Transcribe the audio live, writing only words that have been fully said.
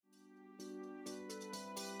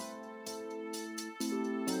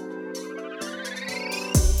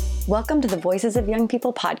Welcome to the Voices of Young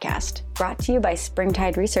People podcast, brought to you by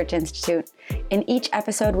Springtide Research Institute. In each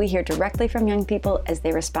episode, we hear directly from young people as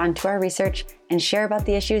they respond to our research and share about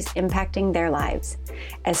the issues impacting their lives.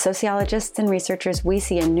 As sociologists and researchers, we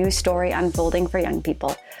see a new story unfolding for young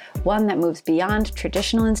people, one that moves beyond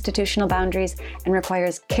traditional institutional boundaries and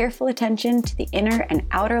requires careful attention to the inner and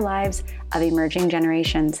outer lives of emerging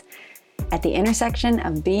generations. At the intersection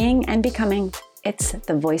of being and becoming, it's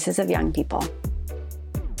the Voices of Young People.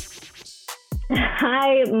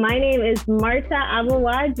 Hi, my name is Marta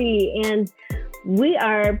Abawaji, and we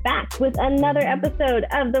are back with another episode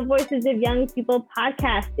of the Voices of Young People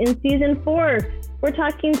podcast. In season 4, we're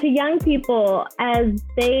talking to young people as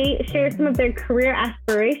they share some of their career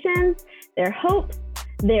aspirations, their hopes,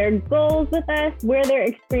 their goals with us, where they're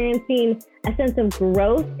experiencing a sense of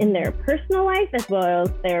growth in their personal life as well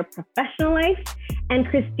as their professional life. And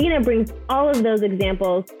Cristina brings all of those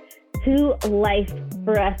examples to life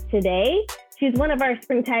for us today. She's one of our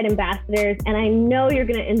Springtide ambassadors, and I know you're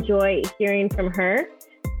going to enjoy hearing from her.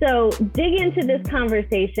 So dig into this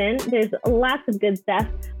conversation. There's lots of good stuff,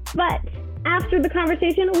 but after the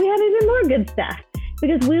conversation, we have even more good stuff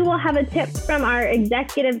because we will have a tip from our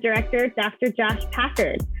executive director, Dr. Josh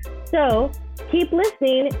Packard. So keep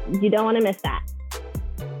listening. You don't want to miss that.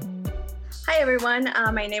 Hi everyone,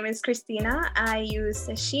 my name is Cristina. I use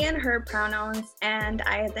she and her pronouns, and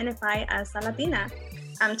I identify as a Latina.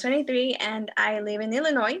 I'm 23 and I live in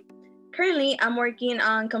Illinois. Currently, I'm working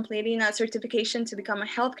on completing a certification to become a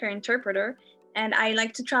healthcare interpreter, and I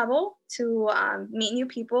like to travel to meet new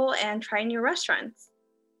people and try new restaurants.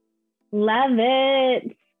 Love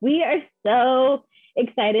it. We are so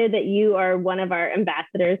excited that you are one of our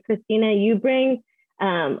ambassadors. Cristina, you bring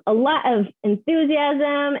a lot of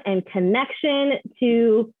enthusiasm and connection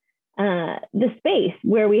to the space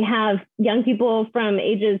where we have young people from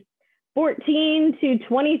ages 14 to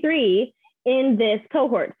 23 in this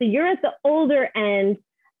cohort. So you're at the older end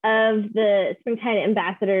of the Springtide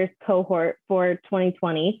Ambassadors cohort for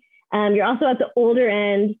 2020. You're also at the older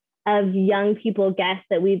end of young people guests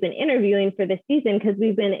that we've been interviewing for this season, because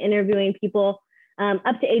we've been interviewing people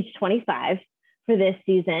up to age 25 for this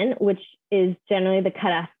season, which is generally the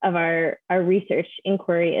cutoff of our research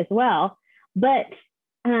inquiry as well. But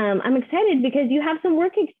I'm excited because you have some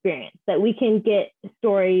work experience that we can get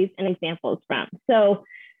stories and examples from. So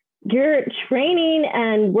you're training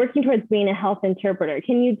and working towards being a health interpreter.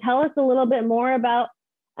 Can you tell us a little bit more about,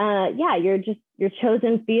 your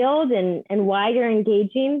chosen field and why you're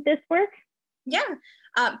engaging this work? Yeah,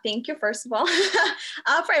 thank you, first of all,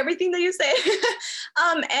 for everything that you say.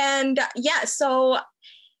 So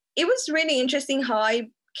it was really interesting how I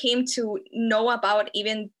came to know about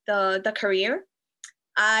even the career.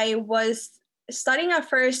 I was studying at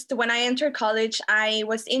first. When I entered college, I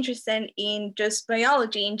was interested in just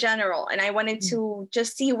biology in general, and I wanted to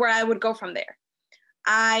just see where I would go from there.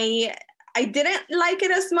 I didn't like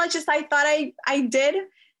it as much as I thought I did.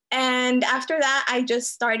 And after that, I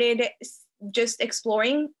just started just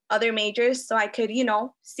exploring other majors so I could,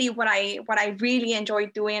 see what I really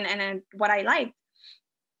enjoyed doing and what I liked.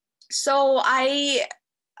 So I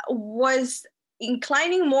was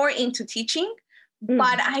inclining more into teaching.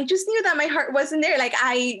 But I just knew that my heart wasn't there. Like,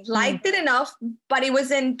 I liked it enough, but it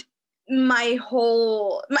wasn't my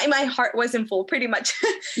heart wasn't full, pretty much.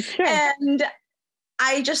 Sure. And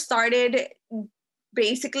I just started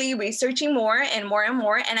basically researching more and more and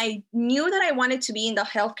more. And I knew that I wanted to be in the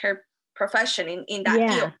healthcare profession in that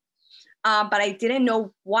field. But I didn't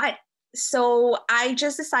know what. So I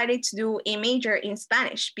just decided to do a major in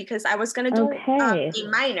Spanish because I was going to do a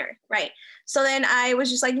minor, right? So then I was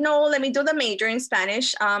just like, no, let me do the major in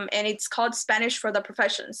Spanish. And it's called Spanish for the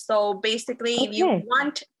Professions. So basically, if you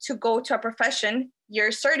want to go to a profession,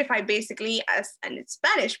 you're certified basically and it's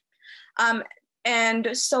Spanish.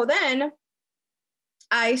 And so then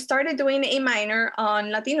I started doing a minor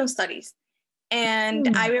on Latino studies.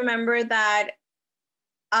 And I remember that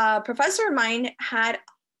a professor of mine had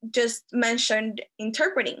just mentioned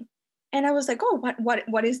interpreting. And I was like, oh,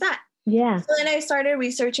 what is that? Yeah. So then I started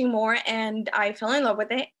researching more and I fell in love with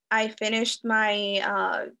it. I finished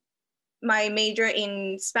my my major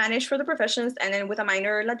in Spanish for the Professions and then with a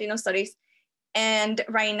minor Latino studies. And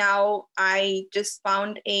right now I just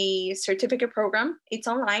found a certificate program. It's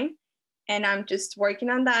online and I'm just working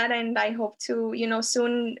on that. And I hope to,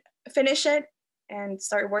 soon finish it and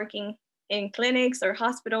start working in clinics or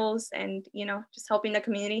hospitals and, just helping the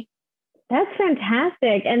community. That's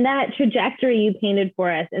fantastic. And that trajectory you painted for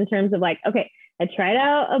us in terms of like, okay, I tried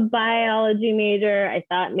out a biology major. I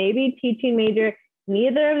thought maybe teaching major.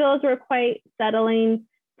 Neither of those were quite settling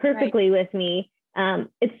perfectly with me.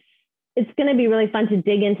 It's it's going to be really fun to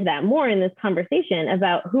dig into that more in this conversation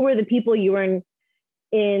about who are the people you were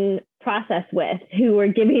in process with, who were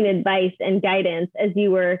giving advice and guidance as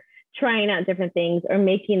you were trying out different things or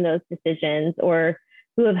making those decisions, or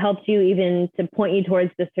who have helped you even to point you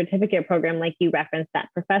towards the certificate program, like you referenced that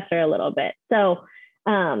professor a little bit. So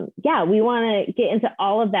we want to get into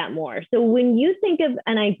all of that more. So when you think of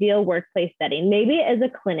an ideal workplace setting, maybe as a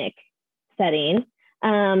clinic setting,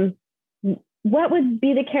 what would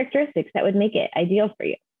be the characteristics that would make it ideal for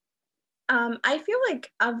you? I feel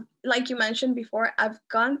like you mentioned before, I've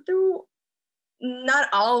gone through, not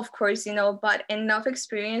all, of course, but enough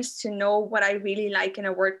experience to know what I really like in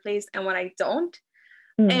a workplace and what I don't.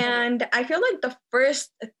 And I feel like the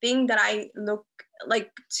first thing that I look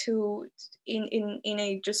like to in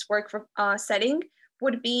a just work setting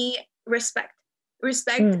would be respect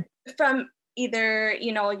from either,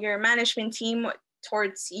 your management team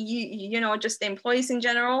towards just the employees in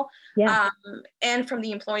general, and from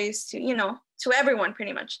the employees to everyone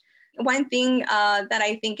pretty much. One thing that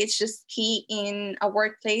I think is just key in a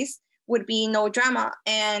workplace would be no drama.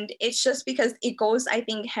 And it's just because it goes, I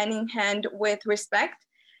think, hand in hand with respect.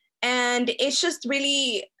 And it's just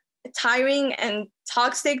really tiring and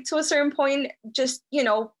toxic to a certain point, just,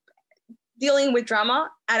 dealing with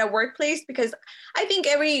drama at a workplace, because I think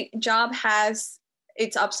every job has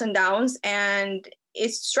its ups and downs, and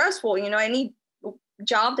it's stressful. Any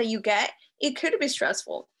job that you get, it could be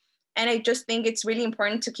stressful. And I just think it's really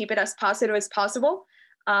important to keep it as positive as possible.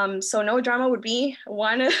 So no drama would be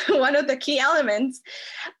one of the key elements.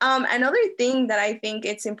 Another thing that I think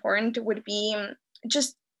it's important would be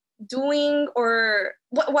just doing, or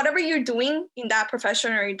whatever you're doing in that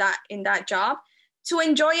profession or in that job, to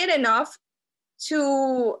enjoy it enough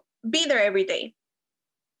to be there every day.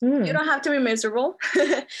 You don't have to be miserable.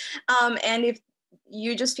 And if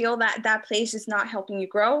you just feel that that place is not helping you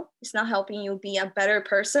grow, it's not helping you be a better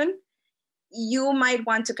person, you might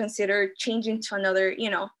want to consider changing to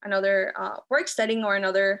another work setting or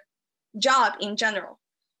another job in general.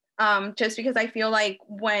 Just because I feel like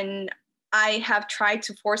when I have tried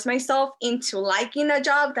to force myself into liking a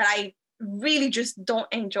job that I really just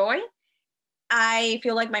don't enjoy, I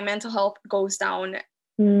feel like my mental health goes down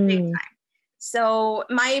big time. So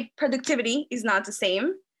my productivity is not the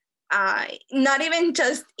same, not even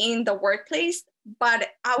just in the workplace, but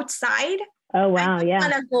outside. Oh, wow. I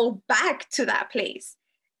want to go back to that place.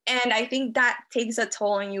 And I think that takes a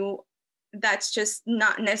toll on you. That's just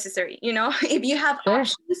not necessary. If you have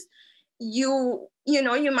options, you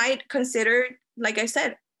might consider, like I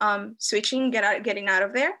said, switching, getting out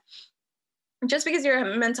of there, just because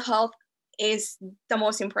your mental health is the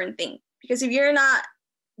most important thing. Because if you're not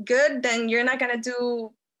good, then you're not going to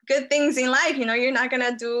do good things in life. You're not going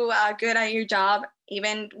to do good at your job,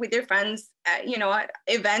 even with your friends, at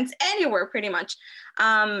events, anywhere pretty much.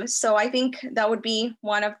 So I think that would be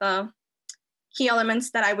one of the key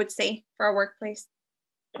elements that I would say for a workplace.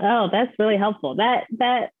 Oh, that's really helpful.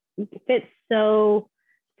 That fits so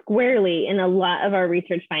squarely in a lot of our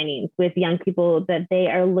research findings with young people, that they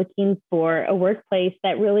are looking for a workplace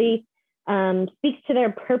that really speaks to their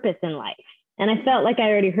purpose in life. And I felt like I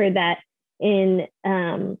already heard that in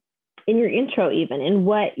your intro, even in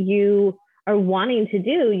what you are wanting to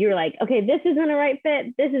do. You're like, okay, this isn't a right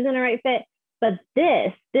fit. This isn't a right fit, but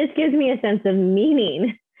this gives me a sense of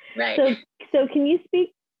meaning. Right. So can you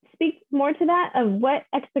speak more to that, of what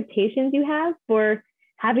expectations you have for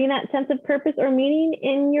having that sense of purpose or meaning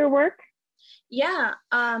in your work? Yeah,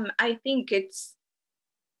 I think it's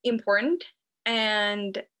important.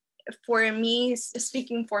 And for me,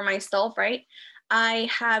 speaking for myself, right, I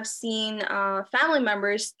have seen family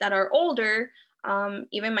members that are older,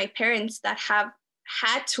 even my parents, that have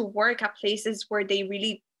had to work at places where they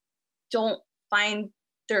really don't find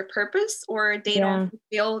their purpose, or they don't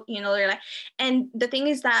feel, their life. And the thing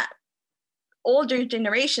is that older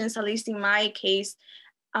generations, at least in my case,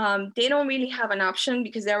 they don't really have an option,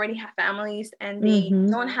 because they already have families and they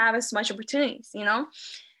don't have as much opportunities,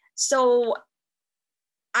 So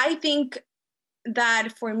I think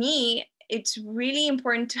that for me, it's really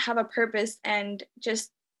important to have a purpose and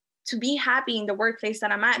just to be happy in the workplace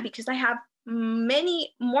that I'm at, because I have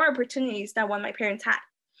many more opportunities than what my parents had.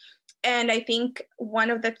 And I think one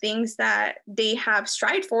of the things that they have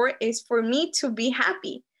strived for is for me to be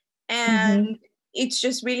happy. And it's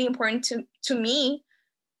just really important to me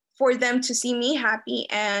for them to see me happy,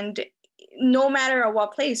 and no matter at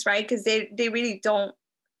what place, right? Because they really don't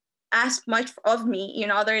ask much of me,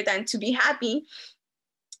 other than to be happy.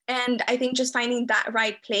 And I think just finding that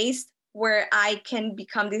right place where I can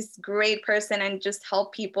become this great person and just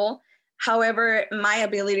help people, however my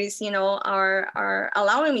abilities, are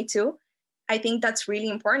allowing me to, I think that's really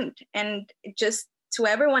important. And just to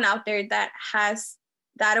everyone out there that has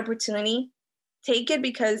that opportunity, take it,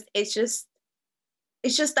 because it's just,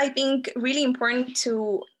 I think, really important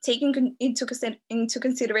to take into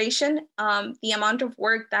consideration the amount of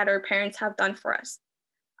work that our parents have done for us.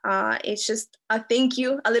 It's just a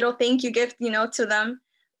little thank you gift, to them.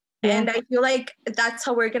 Yeah. And I feel like that's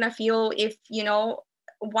how we're going to feel if,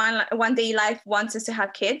 one day life wants us to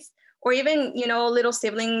have kids, or even, little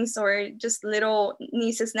siblings or just little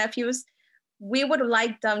nieces, nephews. We would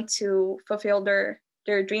like them to fulfill their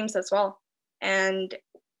dreams as well. And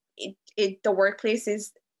the workplace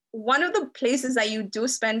is one of the places that you do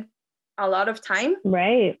spend a lot of time.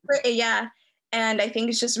 Right. Yeah. And I think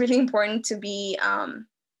it's just really important to be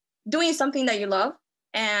doing something that you love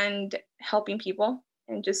and helping people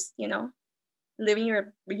and just, living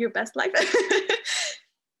your best life.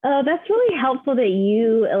 Oh, that's really helpful that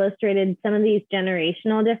you illustrated some of these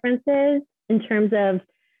generational differences in terms of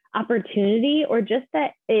opportunity, or just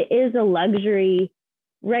that it is a luxury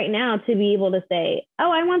right now to be able to say,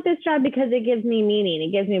 oh, I want this job because it gives me meaning,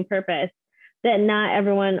 it gives me purpose, that not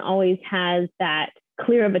everyone always has that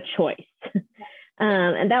clear of a choice.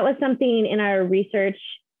 And that was something in our research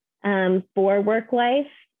for work life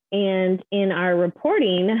and in our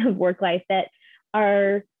reporting of work life that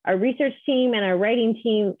our research team and our writing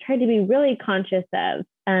team tried to be really conscious of,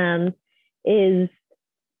 is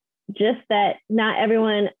just that not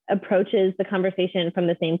everyone approaches the conversation from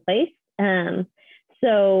the same place.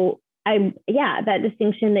 So that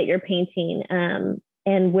distinction that you're painting,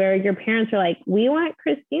 and where your parents are like, we want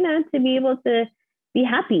Cristina to be able to be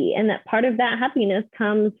happy. And that part of that happiness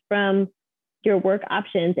comes from your work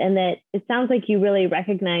options. And that it sounds like you really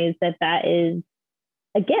recognize that that is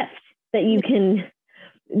a gift, that you can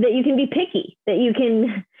be picky, that you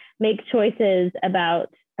can make choices about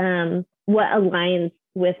what aligns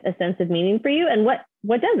with a sense of meaning for you and what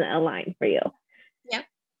doesn't align for you. Yeah.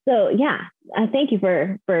 So thank you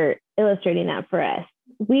for illustrating that for us.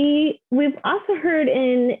 We've also heard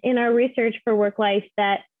in our research for work life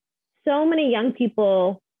that so many young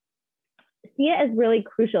people see it as really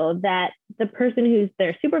crucial that the person who's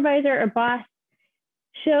their supervisor or boss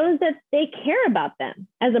shows that they care about them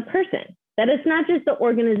as a person, that it's not just the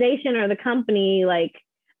organization or the company,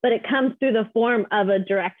 but it comes through the form of a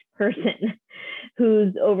direct person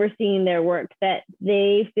who's overseeing their work, that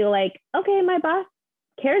they feel like, okay, my boss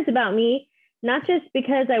cares about me, not just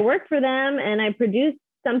because I work for them and I produce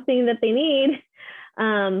something that they need,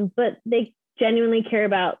 but they genuinely care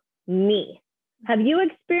about me. Have you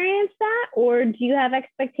experienced that, or do you have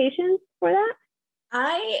expectations for that?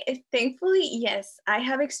 Thankfully, yes, I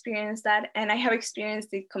have experienced that, and I have experienced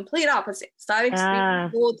the complete opposite. So I've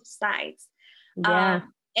experienced both sides. Yeah.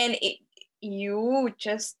 And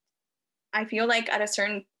I feel like at a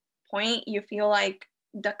certain point, you feel like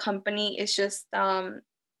the company is just,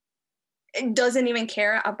 it doesn't even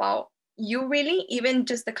care about you really, even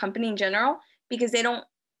just the company in general, because they don't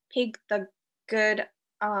pick the good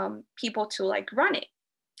people to run it.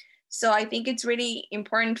 So I think it's really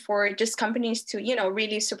important for just companies to,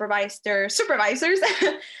 really supervise their supervisors,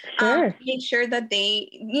 Sure. make sure that they,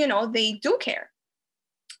 they do care.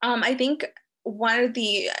 I think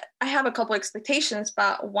I have a couple expectations,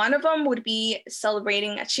 but one of them would be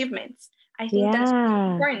celebrating achievements. I think that's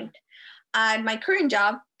really important. At my current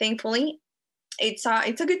job, thankfully, it's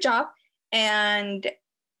a good job, and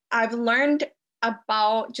I've learned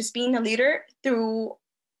about just being a leader through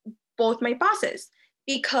both my bosses,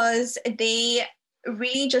 because they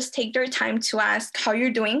really just take their time to ask how you're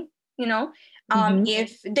doing,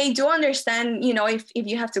 if they do understand, if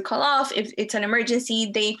you have to call off, if it's an emergency,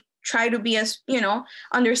 they try to be as,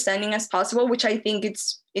 understanding as possible, which I think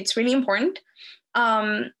it's really important.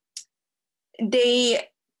 They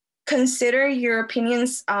consider your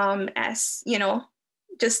opinions as,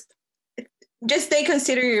 just they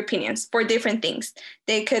consider your opinions for different things.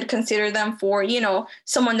 They could consider them for,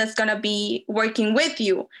 someone that's going to be working with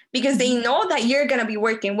you, because they know that you're going to be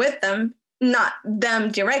working with them, not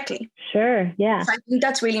them directly. Sure. Yeah. So I think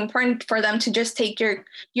that's really important for them to just take your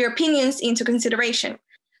opinions into consideration.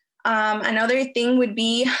 Another thing would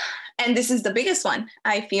be, and this is the biggest one,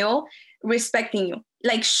 I feel, respecting you,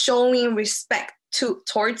 showing respect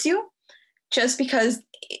towards you, just because,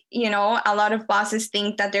 a lot of bosses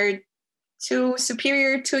think that they're too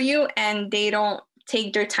superior to you, and they don't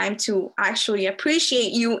take their time to actually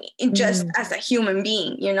appreciate you just as a human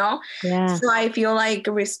being, Yeah. So I feel like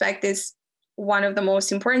respect is one of the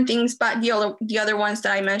most important things, but the other ones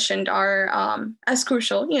that I mentioned are as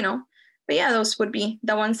crucial, But yeah, those would be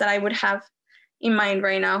the ones that I would have in mind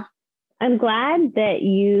right now. I'm glad that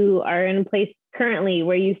you are in a place currently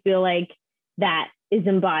where you feel like that is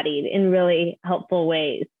embodied in really helpful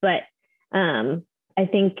ways. But I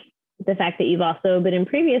think the fact that you've also been in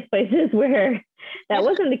previous places where that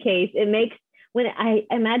wasn't the case, it makes, when I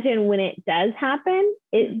imagine when it does happen,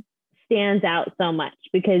 it stands out so much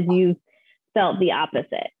because you've felt the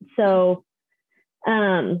opposite. So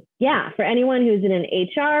for anyone who's in an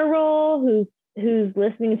HR role, who's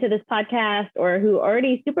listening to this podcast, or who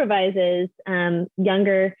already supervises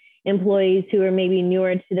younger employees who are maybe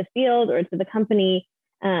newer to the field or to the company,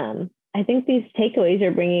 I think these takeaways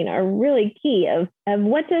you're bringing are really key of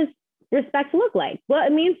what does respect look like? Well,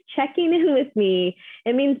 it means checking in with me.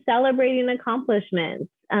 It means celebrating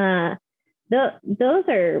accomplishments. Those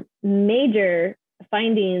are major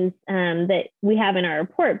findings that we have in our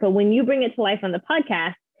report. But when you bring it to life on the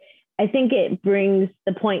podcast, I think it brings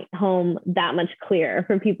the point home that much clearer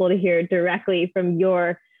for people to hear directly from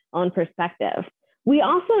your own perspective. We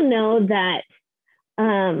also know that,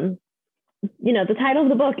 the title of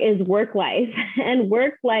the book is Work Life, and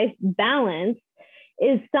work-life balance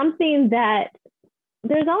is something that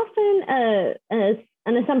there's often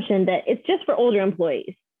an assumption that it's just for older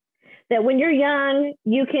employees, that when you're young,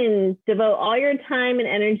 you can devote all your time and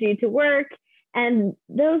energy to work. And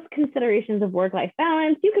those considerations of work-life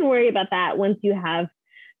balance, you can worry about that once you have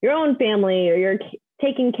your own family or you're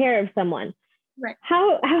taking care of someone. Right.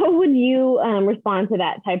 How would you respond to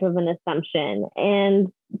that type of an assumption? And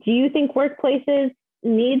do you think workplaces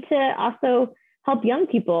need to also help young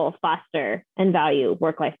people foster and value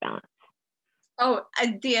work-life balance? Oh,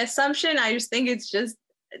 the assumption, I just think it's just,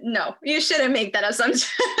 no, you shouldn't make that assumption.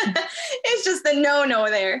 It's just a no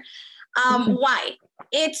there. Why?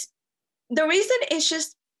 The reason is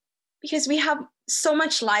just because we have so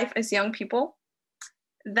much life as young people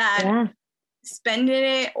that spending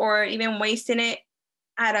it or even wasting it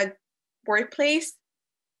at a workplace,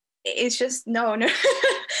 it's just no.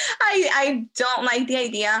 I don't like the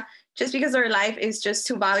idea, just because our life is just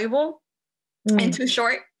too valuable and too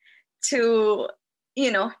short to,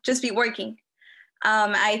 just be working.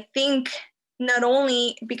 I think not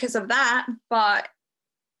only because of that, but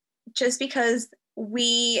just because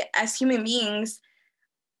we as human beings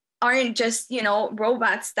aren't just,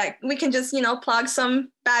 robots that we can just, plug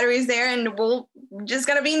some batteries there and we'll just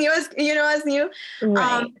gonna be new as new.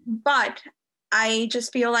 Right. But I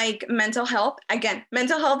just feel like mental health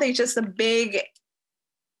is just a big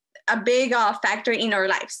factor in our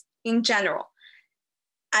lives in general.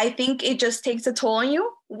 I think it just takes a toll on you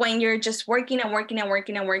when you're just working and working and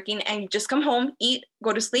working and working, and you just come home, eat,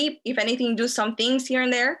 go to sleep, if anything, do some things here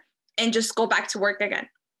and there, and just go back to work again.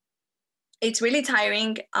 It's really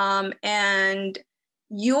tiring, and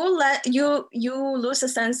you lose a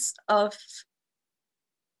sense of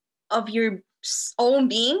your own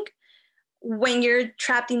being when you're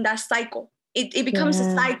trapped in that cycle. It becomes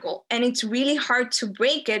a cycle, and it's really hard to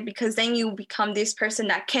break it, because then you become this person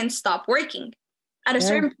that can't stop working. At a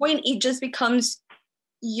certain point, it just becomes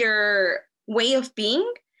your way of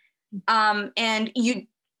being, and you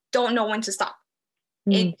don't know when to stop.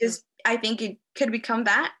 I think it could become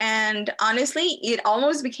that. And honestly, it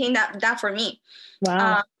almost became that for me.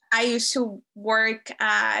 Wow. I used to work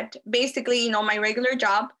at basically, my regular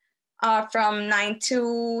job from 9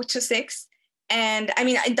 to 6. And I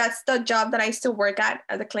mean, that's the job that I still work at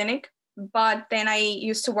the clinic. But then I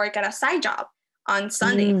used to work at a side job on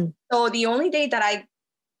Sundays. So the only day that I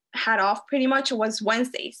had off pretty much was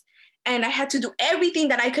Wednesdays. And I had to do everything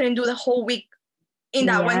that I couldn't do the whole week in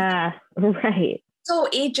that Wednesday. Right. So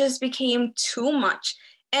it just became too much.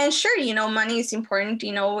 And sure, money is important,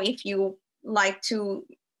 if you like to,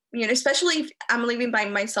 especially if I'm living by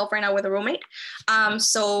myself right now with a roommate.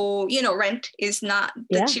 So, rent is not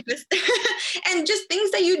the cheapest. And just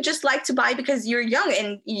things that you just like to buy because you're young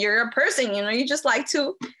and you're a person, you just like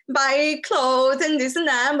to buy clothes and this and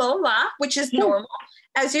that, blah, blah, blah, which is normal,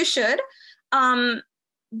 as you should.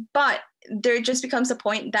 But there just becomes a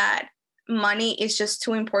point that money is just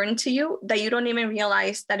too important to you, that you don't even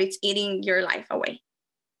realize that it's eating your life away.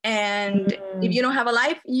 And if you don't have a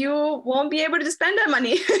life, you won't be able to spend that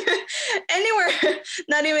money anywhere,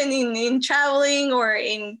 not even in traveling or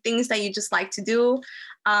in things that you just like to do.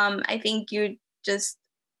 I think you just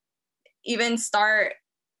even start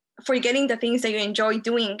forgetting the things that you enjoy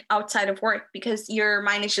doing outside of work, because your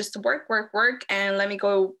mind is just work, and let me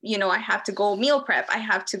go, I have to go meal prep, I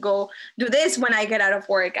have to go do this when I get out of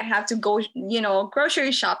work, I have to go,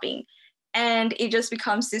 grocery shopping. And it just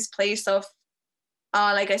becomes this place of,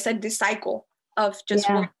 like I said, this cycle of just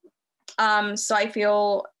work. So I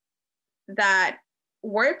feel that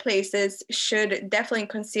workplaces should definitely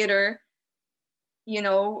consider,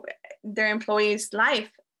 their employees'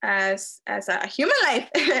 life as a human life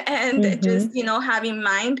and just, have in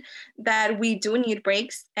mind that we do need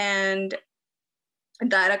breaks and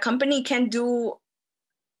that a company can do.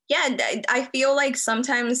 Yeah, I feel like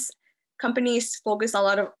sometimes companies focus a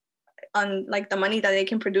lot on like the money that they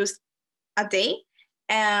can produce a day,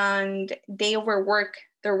 and they overwork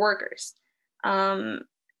their workers. And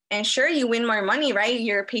sure, you win more money, right?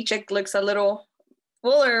 Your paycheck looks a little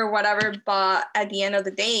fuller or whatever, but at the end of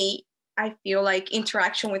the day, I feel like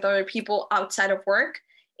interaction with other people outside of work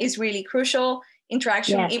is really crucial.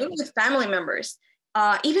 Interaction, even with family members,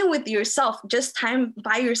 even with yourself, just time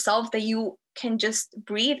by yourself that you can just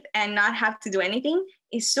breathe and not have to do anything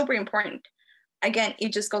is super important. Again,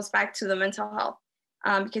 it just goes back to the mental health.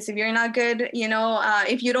 Because if you're not good,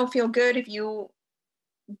 if you don't feel good, if you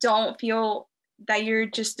don't feel that you're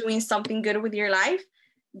just doing something good with your life,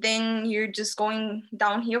 then you're just going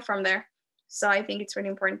downhill from there. So I think it's really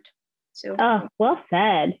important too. Oh, well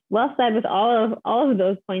said. Well said with all of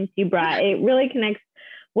those points you brought. It really connects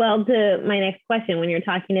well to my next question when you're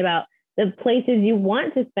talking about the places you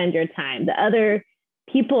want to spend your time, the other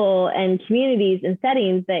people and communities and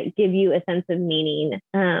settings that give you a sense of meaning.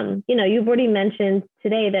 You've already mentioned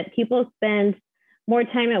today that people spend more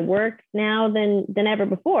time at work now than ever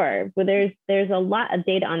before. But there's a lot of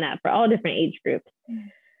data on that for all different age groups.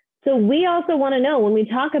 So we also want to know, when we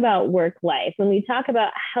talk about work life, when we talk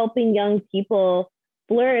about helping young people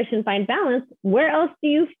flourish and find balance, where else do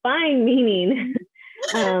you find meaning?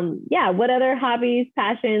 What other hobbies,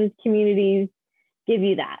 passions, communities give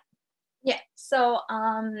you that? Yeah, so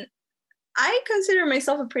I consider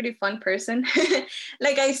myself a pretty fun person.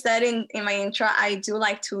 Like I said in my intro, I do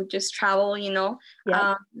like to just travel,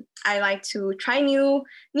 I like to try new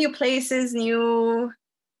places, new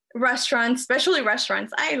restaurants, especially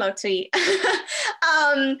restaurants. I love to eat.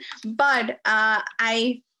 But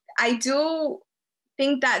I do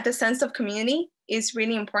think that the sense of community is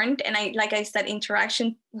really important. And like I said,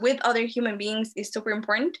 interaction with other human beings is super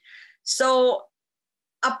important. So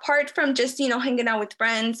apart from just, hanging out with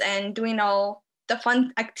friends and doing all the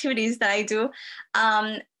fun activities that I do,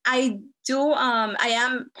 I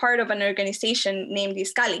am part of an organization named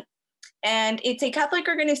Iscali. And it's a Catholic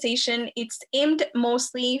organization. It's aimed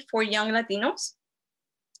mostly for young Latinos.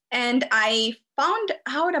 And I found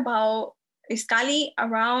out about Iscali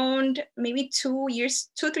around maybe 3 years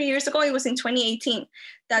ago. It was in 2018.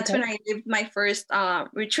 That's when I did my first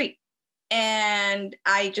retreat. And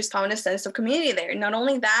I just found a sense of community there. Not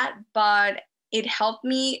only that, but it helped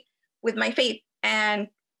me with my faith. And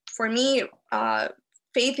for me,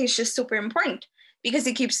 faith is just super important because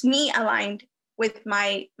it keeps me aligned with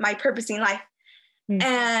my purpose in life.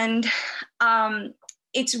 And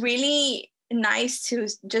it's really nice to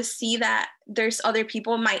just see that there's other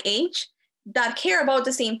people my age that care about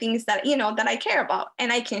the same things that I care about,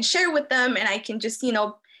 and I can share with them, and I can just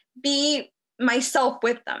be myself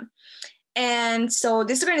with them. And so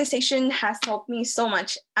this organization has helped me so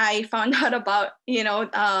much. I found out about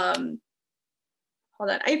hold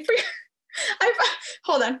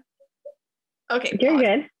on. Okay, you're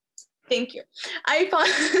good. Thank you.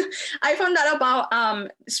 I found out about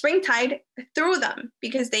Springtide through them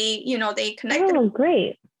because they connected. Oh,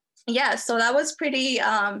 great. Yeah, so that was pretty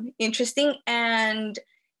interesting. And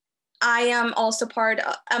I am also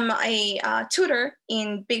I'm a tutor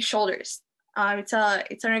in Big Shoulders. It's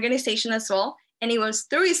an organization as well, and it was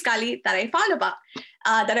through Iscali that I found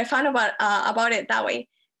about it that way.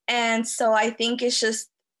 And so I think it's just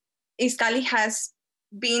Iscali has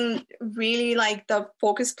been really like the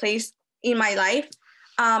focus place in my life,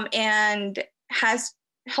 and has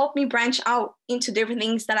helped me branch out into different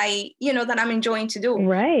things that that I'm enjoying to do.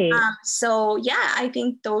 Right. So yeah, I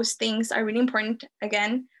think those things are really important.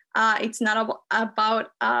 Again, it's not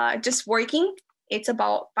about just working. It's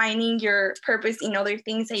about finding your purpose in other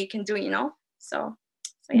things that you can do, So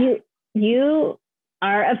yeah. You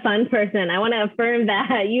are a fun person. I want to affirm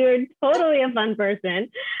that. You're totally a fun person.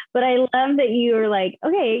 But I love that you are like,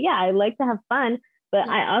 okay, yeah, I like to have fun, but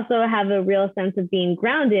I also have a real sense of being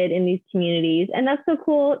grounded in these communities. And that's so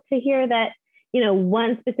cool to hear that,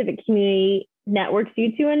 one specific community networks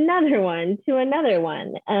you to another one.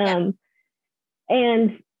 And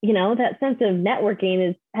that sense of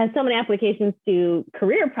networking has so many applications to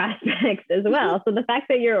career prospects as well. So the fact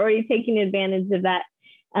that you're already taking advantage of that,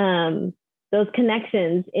 those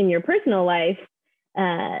connections in your personal life,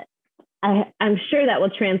 I'm sure that will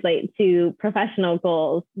translate to professional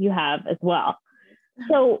goals you have as well.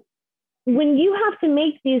 So when you have to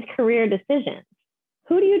make these career decisions,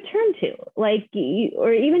 who do you turn to?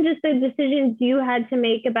 Or even just the decisions you had to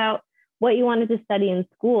make about what you wanted to study in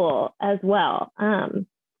school as well.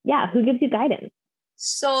 Who gives you guidance?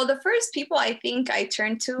 So the first people I think I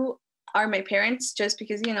turn to are my parents, just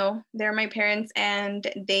because, they're my parents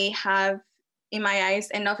and they have, in my eyes,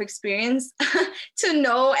 enough experience to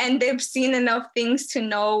know, and they've seen enough things to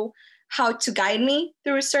know how to guide me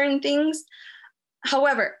through certain things.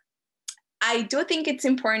 However, I do think it's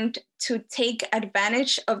important to take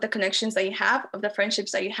advantage of the connections that you have, of the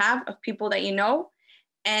friendships that you have, of people that you know.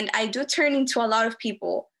 And I do turn into a lot of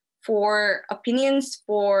people for opinions,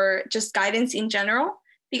 for just guidance in general,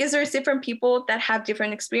 because there's different people that have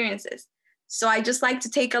different experiences. So I just like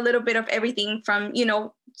to take a little bit of everything from,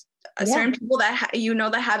 certain people that,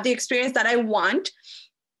 that have the experience that I want.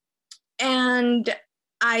 And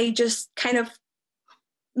I just kind of,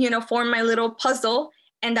 form my little puzzle.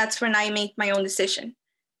 And that's when I make my own decision,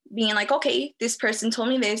 being like, okay, this person told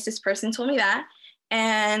me this person told me that.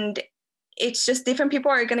 And it's just different people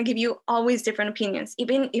are going to give you always different opinions,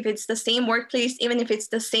 even if it's the same workplace, even if it's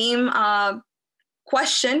the same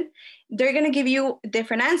question, they're going to give you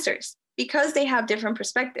different answers because they have different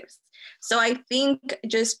perspectives. So I think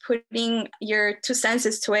just putting your 2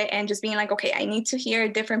 senses to it and just being like, okay, I need to hear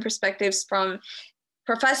different perspectives from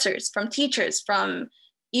professors, from teachers, from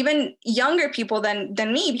even younger people than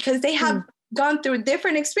me, because they have gone through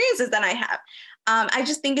different experiences than I have. I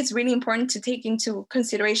just think it's really important to take into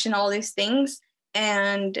consideration all these things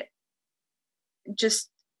and just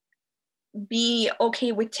be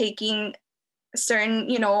okay with taking certain,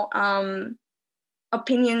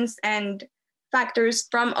 opinions and factors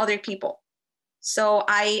from other people. So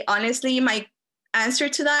I honestly, my answer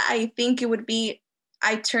to that, I think it would be,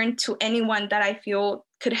 I turn to anyone that I feel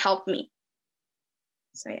could help me.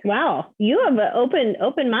 So, yeah. Wow, you have an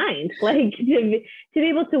open mind, like to be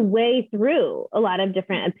able to weigh through a lot of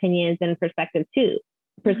different opinions and perspectives too.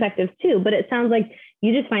 But it sounds like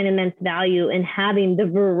you just find immense value in having the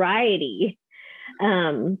variety,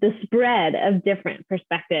 the spread of different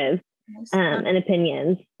perspectives and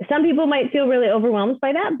opinions. Some people might feel really overwhelmed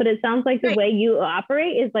by that, but it sounds like the way you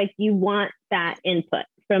operate is like you want that input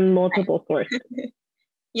from multiple sources.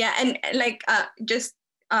 Yeah, and like just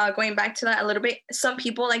going back to that a little bit, some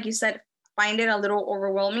people, like you said, find it a little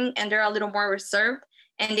overwhelming and they're a little more reserved,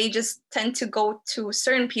 and they just tend to go to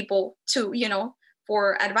certain people to,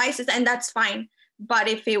 for advices, and that's fine. But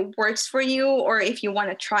if it works for you, or if you want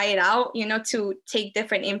to try it out, to take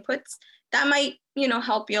different inputs, that might,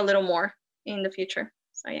 help you a little more in the future.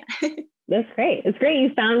 So yeah. That's great. It's great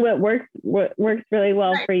you found what works really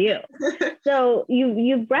well for you. So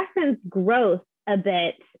you've referenced growth a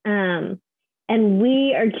bit. And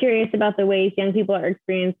we are curious about the ways young people are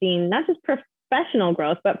experiencing not just professional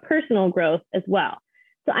growth, but personal growth as well.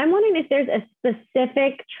 So I'm wondering if there's a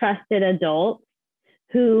specific trusted adult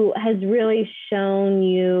who has really shown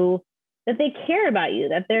you that they care about you,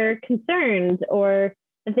 that they're concerned, or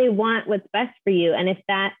that they want what's best for you. And if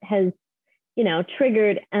that has,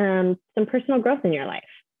 triggered some personal growth in your life.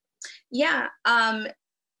 Yeah.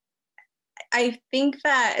 I think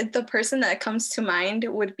that the person that comes to mind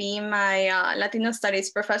would be my Latino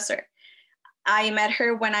studies professor. I met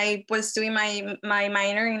her when I was doing my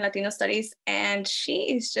minor in Latino studies, and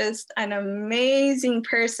she is just an amazing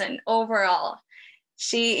person overall.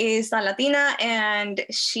 She is a Latina, and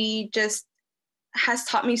she just has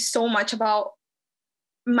taught me so much about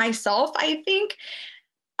myself, I think.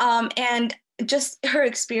 And just her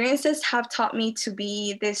experiences have taught me to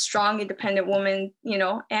be this strong, independent woman,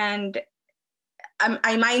 and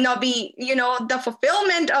I might not be, the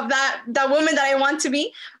fulfillment of that woman that I want to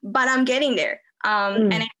be, but I'm getting there.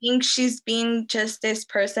 And I think she's been just this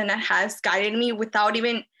person that has guided me without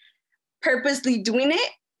even purposely doing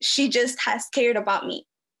it. She just has cared about me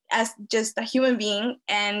as just a human being.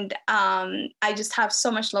 And I just have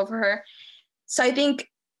so much love for her. So I think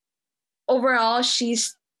overall,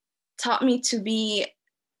 she's taught me to be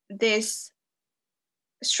this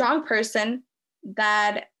strong person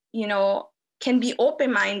that, can be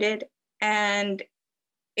open-minded and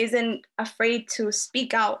isn't afraid to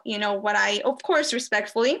speak out, what I, of course,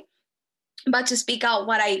 respectfully, but to speak out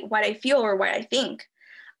what I feel or what I think.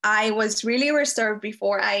 I was really reserved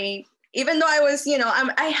before. Even though I was,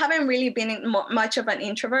 I haven't really been much of an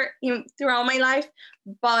introvert throughout my life,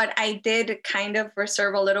 but I did kind of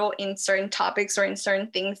reserve a little in certain topics or in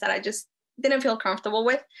certain things that I just didn't feel comfortable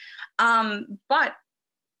with. But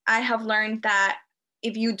I have learned that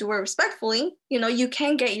if you do it respectfully, you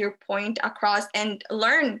can get your point across and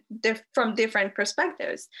learn from different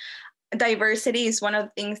perspectives. Diversity is one of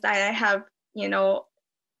the things that I have,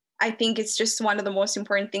 I think it's just one of the most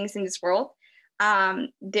important things in this world.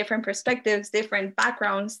 Different perspectives, different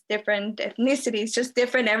backgrounds, different ethnicities, just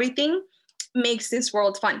different everything makes this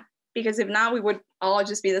world fun. Because if not, we would all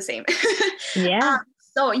just be the same. Yeah.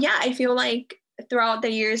 So yeah, I feel like throughout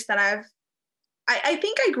the years that I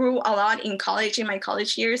think I grew a lot in college, in my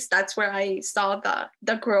college years. That's where I saw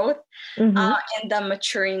the growth and the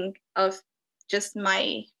maturing of just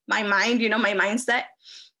my mind, my mindset.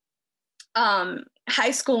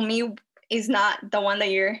 High school me is not the one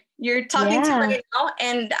that you're talking to right now,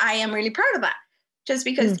 and I am really proud of that. Just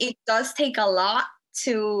because it does take a lot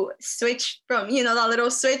to switch from, that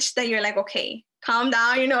little switch that you're like, okay, calm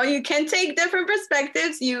down, you can take different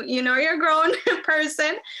perspectives, you're a grown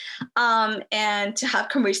person, and to have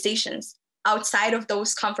conversations outside of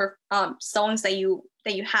those comfort zones that you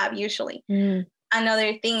have usually.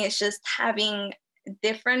 Another thing is just having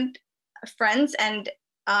different friends, and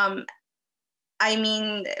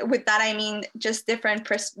with that I mean just different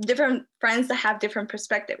friends that have different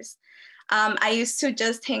perspectives. I used to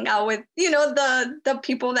just hang out with, the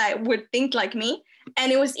people that would think like me.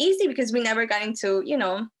 And it was easy because we never got into,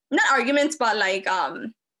 not arguments, but like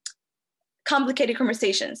complicated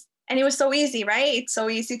conversations. And it was so easy, right? It's so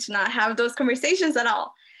easy to not have those conversations at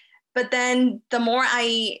all. But then the more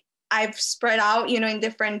I've spread out, in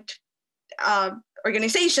different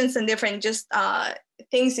organizations and different just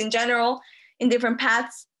things in general, in different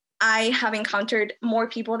paths, I have encountered more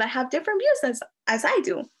people that have different views as I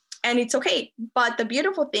do. And it's okay. But the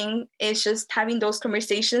beautiful thing is just having those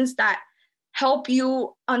conversations that help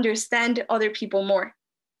you understand other people more.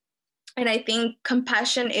 And I think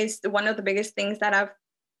compassion is one of the biggest things that I've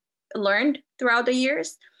learned throughout the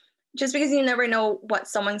years, just because you never know what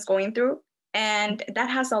someone's going through. And that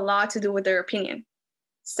has a lot to do with their opinion.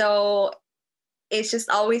 So it's just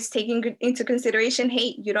always taking into consideration,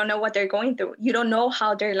 hey, you don't know what they're going through. You don't know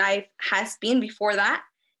how their life has been before that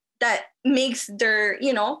makes their,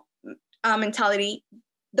 mentality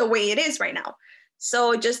the way it is right now.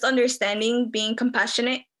 So just understanding, being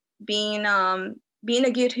compassionate, being a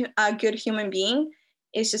good human being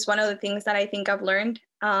is just one of the things that I think I've learned.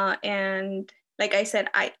 And like I said,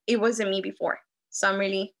 it wasn't me before. So I'm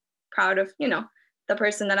really proud of, the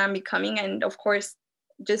person that I'm becoming. And of course,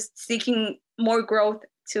 just seeking more growth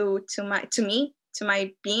to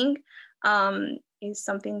my being is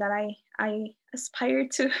something that I aspire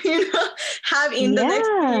to, have in the next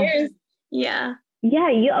few years. Yeah. Yeah.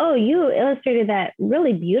 You illustrated that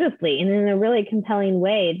really beautifully and in a really compelling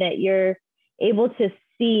way, that you're able to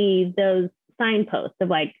see those signposts of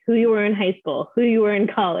like who you were in high school, who you were in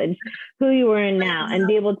college, who you were in now, and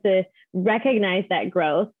be able to recognize that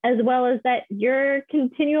growth as well as that your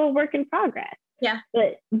continual work in progress. Yeah.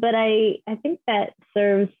 But I think that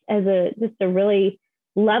serves as just a really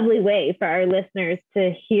lovely way for our listeners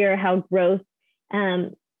to hear how growth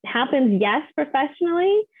happens, yes,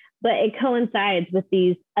 professionally, but it coincides with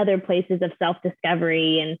these other places of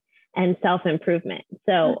self-discovery and self-improvement.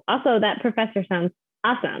 So also that professor sounds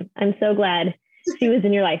awesome. I'm so glad she was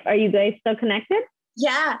in your life. Are you guys still connected?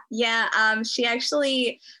 Yeah. She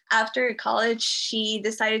actually, after college, she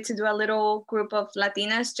decided to do a little group of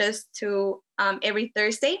Latinas just to every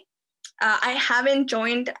Thursday. I haven't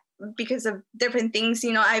joined because of different things.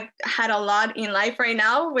 I've had a lot in life right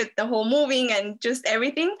now with the whole moving and just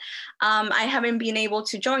everything. I haven't been able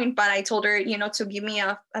to join, but I told her, to give me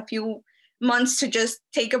a few months to just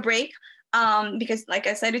take a break. Because like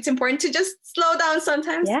I said, it's important to just slow down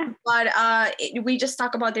sometimes. Yeah. But we just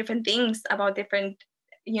talk about different things, about different,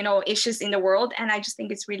 issues in the world. And I just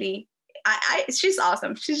think it's really, she's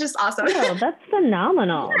awesome. She's just awesome. Oh, that's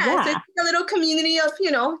phenomenal. Yeah. So it's a little community of,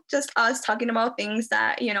 just us talking about things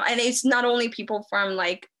that, and it's not only people from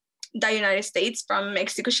like the United States, from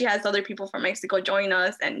Mexico. She has other people from Mexico join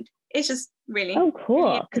us, and it's just really. Oh,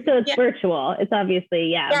 cool. Really, so it's virtual. It's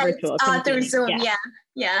obviously, virtual. Through Zoom.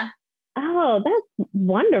 Yeah. Oh, that's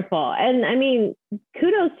wonderful. And I mean,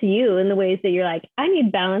 kudos to you in the ways that you're like, I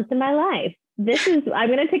need balance in my life. I'm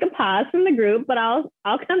going to take a pause from the group, but I'll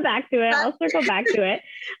come back to it. I'll circle back to it.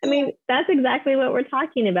 I mean, that's exactly what we're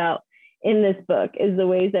talking about in this book, is the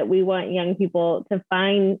ways that we want young people to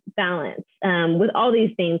find balance with all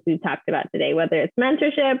these things we've talked about today, whether it's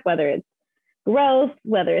mentorship, whether it's growth,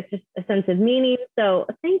 whether it's just a sense of meaning. So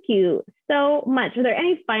thank you so much. Are there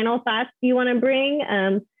any final thoughts you want to bring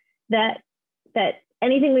that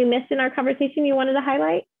anything we missed in our conversation you wanted to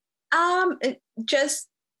highlight? Just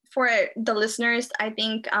for the listeners, I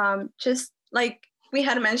think just like we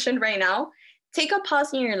had mentioned right now, take a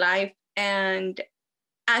pause in your life and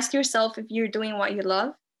ask yourself if you're doing what you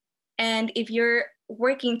love, and if you're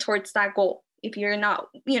working towards that goal. If you're not,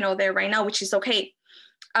 there right now, which is okay.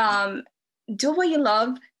 Do what you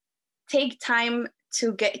love. Take time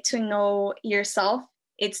to get to know yourself.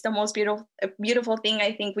 It's the most beautiful thing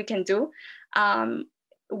I think we can do.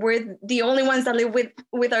 We're the only ones that live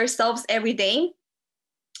with ourselves every day.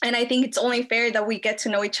 And I think it's only fair that we get to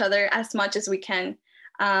know each other as much as we can.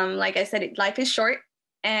 Like I said, life is short.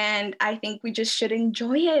 And I think we just should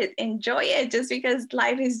enjoy it just because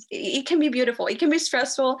it can be beautiful. It can be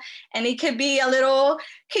stressful and it can be a little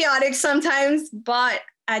chaotic sometimes. But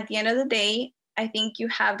at the end of the day, I think you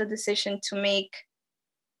have the decision to make,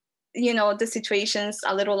 the situations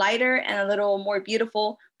a little lighter and a little more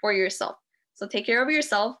beautiful for yourself. So take care of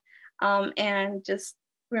yourself and just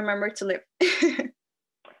remember to live.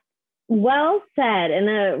 Well said, and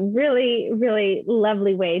a really, really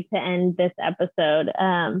lovely way to end this episode.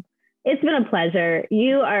 It's been a pleasure.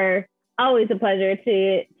 You are always a pleasure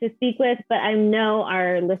to speak with, but I know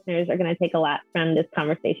our listeners are going to take a lot from this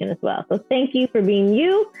conversation as well. So thank you for being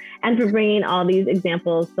you and for bringing all these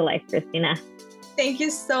examples to life, Cristina. Thank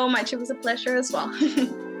you so much. It was a pleasure as well.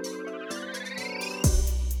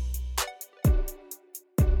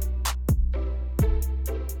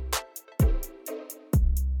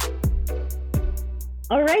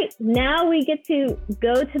 All right, now we get to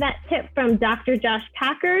go to that tip from Dr. Josh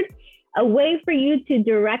Packard, a way for you to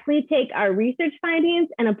directly take our research findings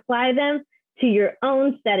and apply them to your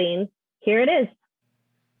own setting. Here it is.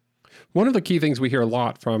 One of the key things we hear a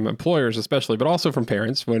lot from employers, especially, but also from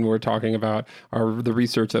parents when we're talking about the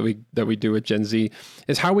research that we do at Gen Z,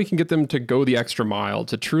 is how we can get them to go the extra mile,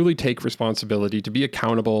 to truly take responsibility, to be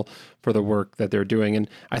accountable for the work that they're doing. And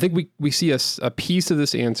I think we see a piece of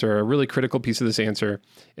this answer, a really critical piece of this answer,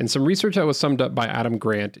 in some research that was summed up by Adam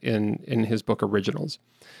Grant in his book Originals.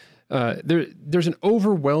 There's an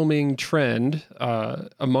overwhelming trend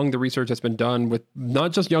among the research that's been done with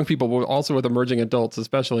not just young people, but also with emerging adults,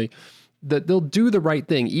 especially, that they'll do the right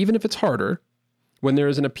thing, even if it's harder, when there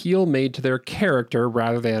is an appeal made to their character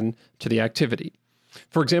rather than to the activity.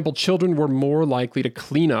 For example, children were more likely to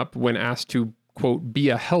clean up when asked to, quote, be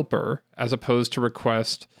a helper, as opposed to a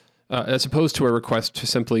request to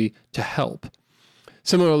simply to help.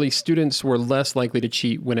 Similarly, students were less likely to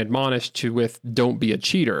cheat when admonished with don't be a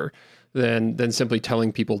cheater than simply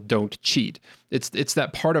telling people don't cheat. It's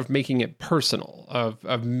that part of making it personal,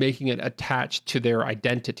 of making it attached to their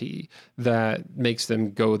identity that makes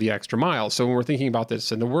them go the extra mile. So when we're thinking about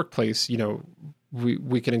this in the workplace,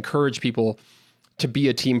 we can encourage people to be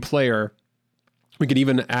a team player. We could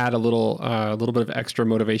even add a little bit of extra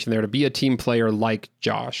motivation there to be a team player like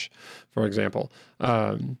Josh, for example.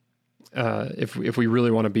 If we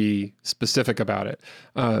really want to be specific about it.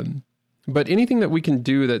 But anything that we can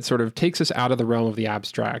do that sort of takes us out of the realm of the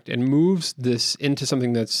abstract and moves this into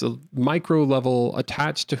something that's a micro level,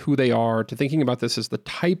 attached to who they are, to thinking about this as the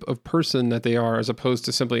type of person that they are, as opposed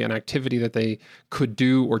to simply an activity that they could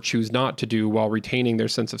do or choose not to do while retaining their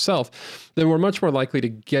sense of self, then we're much more likely to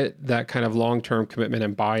get that kind of long-term commitment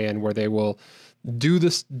and buy-in where they will do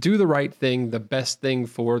the right thing, the best thing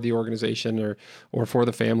for the organization or for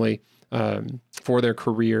the family, for their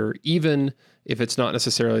career, even if it's not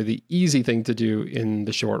necessarily the easy thing to do in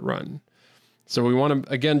the short run. So we want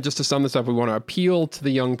to, again, just to sum this up, we want to appeal to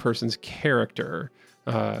the young person's character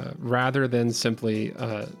rather than simply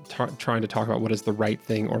trying to talk about what is the right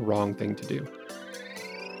thing or wrong thing to do.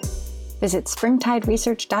 Visit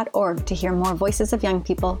springtideresearch.org to hear more voices of young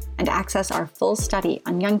people and access our full study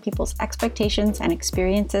on young people's expectations and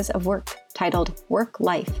experiences of work, titled Work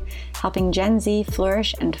Life, Helping Gen Z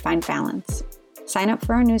Flourish and Find Balance. Sign up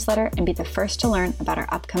for our newsletter and be the first to learn about our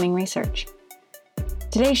upcoming research.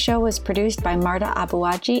 Today's show was produced by Marta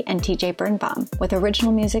Abuaji and TJ Birnbaum, with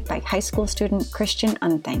original music by high school student Christian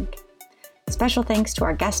Unthank. Special thanks to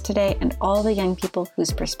our guest today and all the young people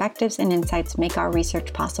whose perspectives and insights make our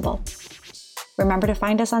research possible. Remember to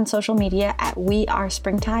find us on social media at We Are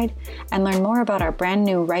Springtide and learn more about our brand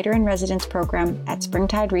new Writer in Residence program at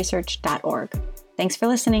springtideresearch.org. Thanks for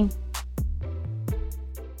listening.